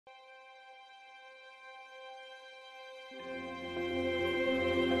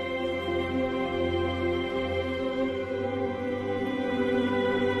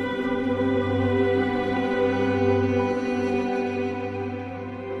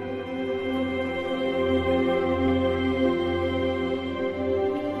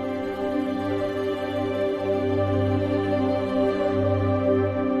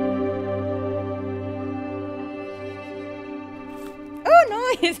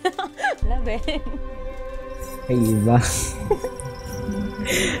Love it. Ay, iba.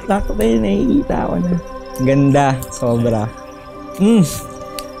 Takot na yun, nakikita ko na. Ganda, sobra.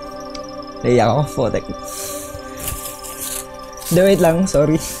 Naiyak ako, fotek. Wait lang,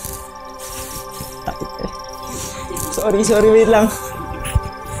 sorry. Takot eh. Sorry, wait lang.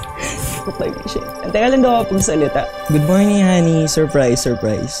 Teka lang daw ako pagsalita. Good morning, honey. Surprise.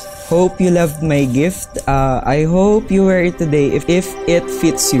 Hope you loved my gift. I hope you wear it today if it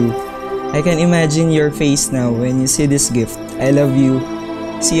fits you. I can imagine your face now when you see this gift. I love you.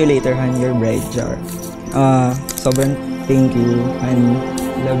 See you later, honey. Your bride, Jar. Sobrang thank you, honey.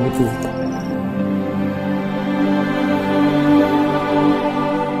 Love you too.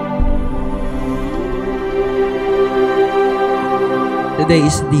 Today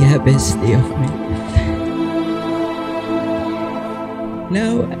is the happiest day of my life.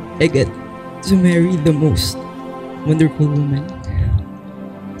 Now, I get to marry the most wonderful woman.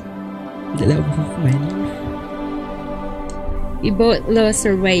 The love of my life. We both lost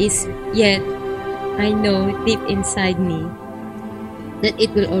our ways, yet I know deep inside me that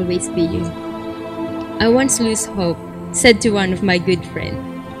it will always be you. I once lose hope, said to one of my good friends.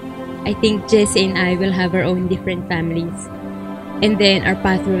 I think Jessie and I will have our own different families. And then our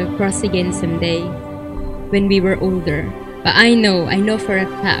path will cross again someday when we were older. But I know for a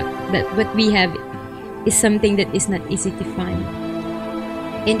fact that what we have is something that is not easy to find.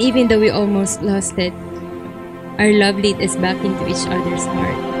 And even though we almost lost it, our love leads us back into each other's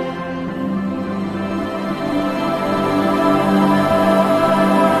heart.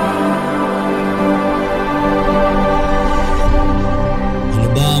 Ano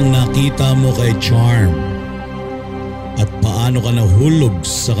ba ang nakita mo kay Charm? At paano ka nahulog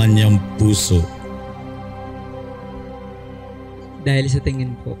sa kanyang puso? Dahil sa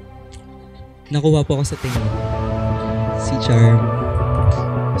tingin po. Nakuha po ako sa tingin. Si Charm,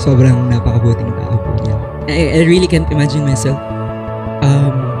 sobrang napakabuting tao po niya. I really can't imagine myself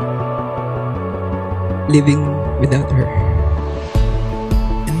living without her.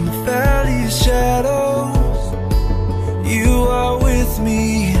 In the valley of shadows, you are with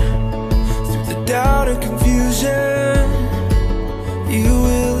me. Through the doubt and confusion, you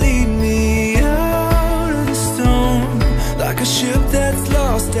will lead me out of the storm, like a ship that's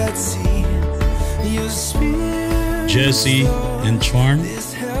lost at sea. Your spirit, Jessie and Charm,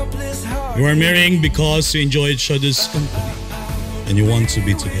 you are marrying because you enjoy each other's company and you want to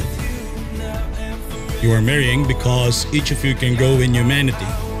be together. You are marrying because each of you can grow in humanity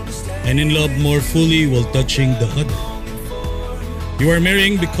and in love more fully while touching the other. You are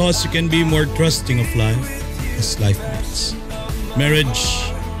marrying because you can be more trusting of life as life makes. Marriage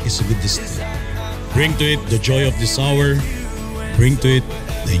is a good destiny. Bring to it the joy of this hour. Bring to it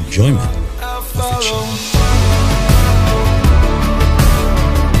the enjoyment of each other.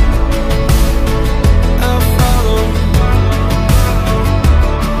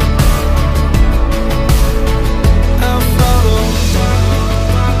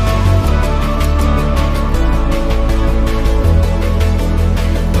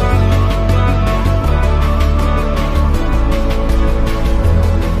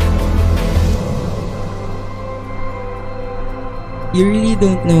 You really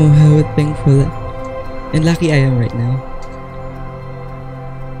don't know how thankful and lucky I am right now.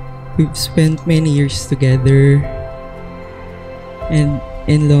 We've spent many years together and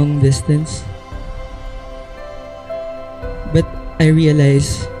in long distance. But I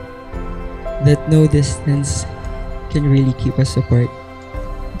realize that no distance can really keep us apart.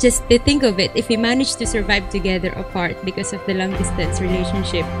 Just to think of it, if we manage to survive together apart because of the long distance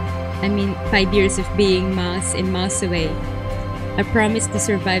relationship, 5 years of being miles and miles away, I promise to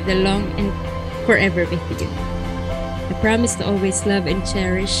survive the long and forever with you. I promise to always love and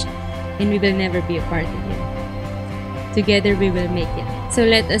cherish, and we will never be apart again. Together we will make it. So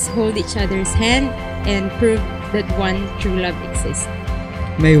let us hold each other's hand and prove that one true love exists.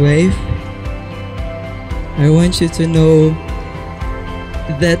 My wife, I want you to know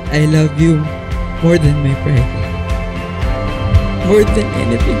that I love you more than my pride, more than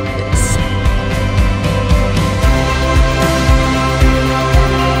anything else.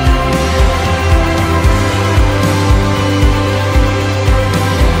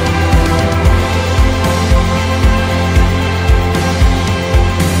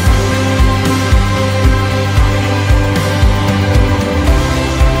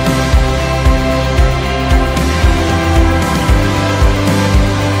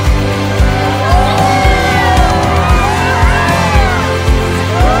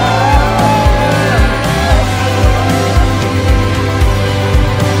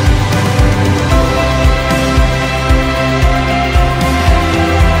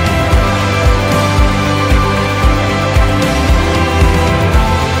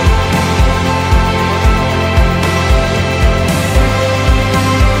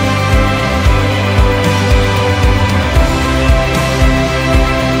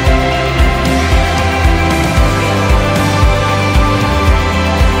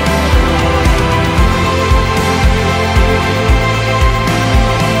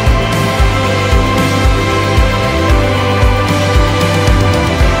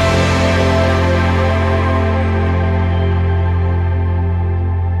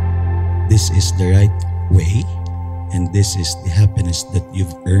 this is the right way, and this is the happiness that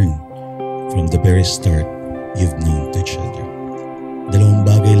you've earned from the very start you've known to each other. Dalawang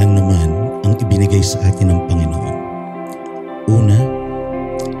bagay lang naman ang ibinigay sa atin ng Panginoon. Una,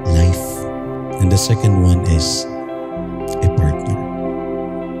 life. And the second one is a partner.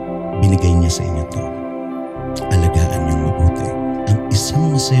 Binigay niya sa inyo to. Alagaan niyong mabuti. Ang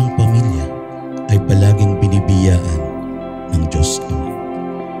isang masayang pamilya ay palaging binibiyaan ng Diyos Ama.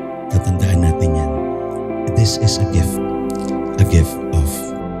 Tatandaan natin yan. This is a gift of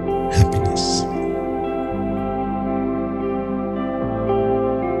happiness.